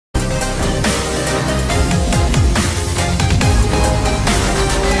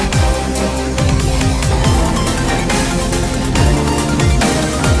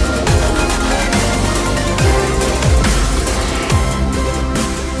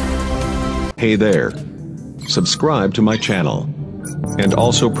Hey there. Subscribe to my channel. And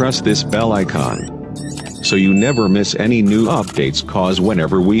also press this bell icon, so you never miss any new updates, cause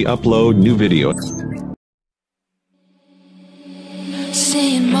whenever we upload new video.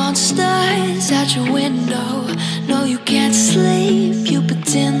 Seeing monsters out your window. No, you can't sleep, you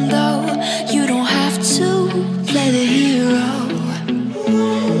pretend though. You don't have to play the hero,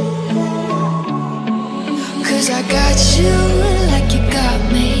 'cause I got you like you got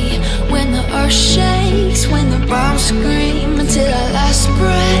me. When the earth shakes, when the bombs scream, until our last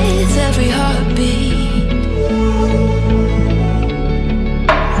breath, every heartbeat.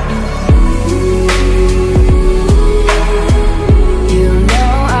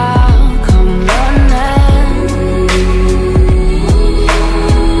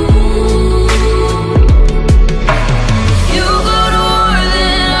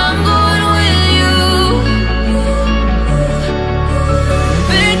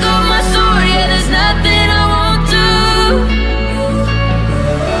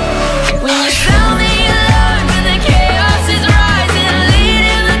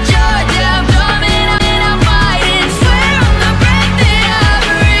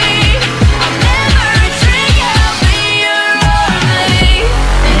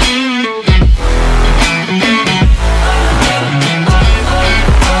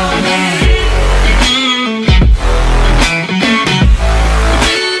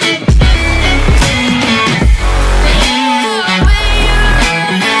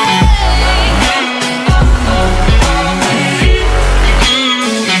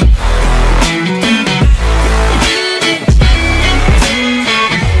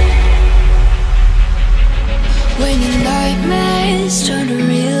 Turn to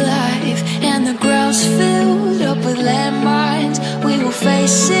real life, and the ground's filled up with landmines. We will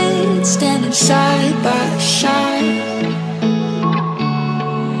face it, standing side by side.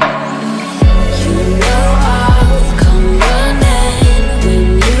 You know I'll come running when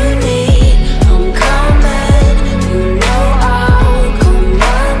you need. I'm coming. You know I'll come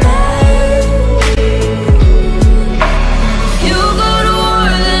running. You go to war,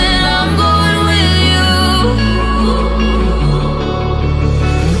 then I'm going with you.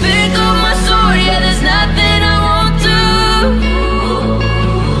 Pick up my sword, yeah, there's nothing I won't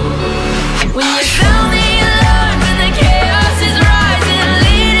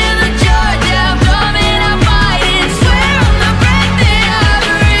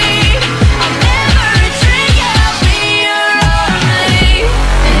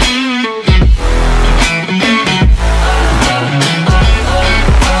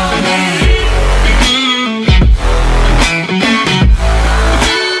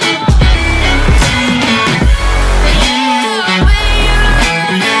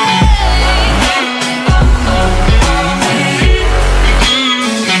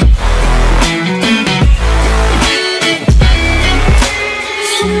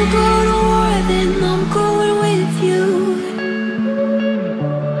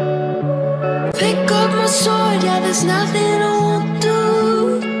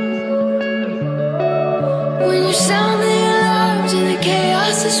do. When you sound the alarms and the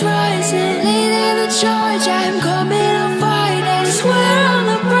chaos is rising, leading the charge, I'm coming, I'll fight. I swear on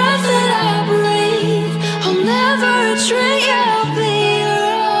the breath that I breathe, I'll never retreat, yeah, I'll be your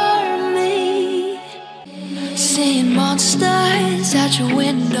army. Seeing monsters out your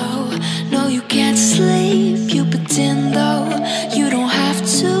window. No, you can't sleep, you pretend though.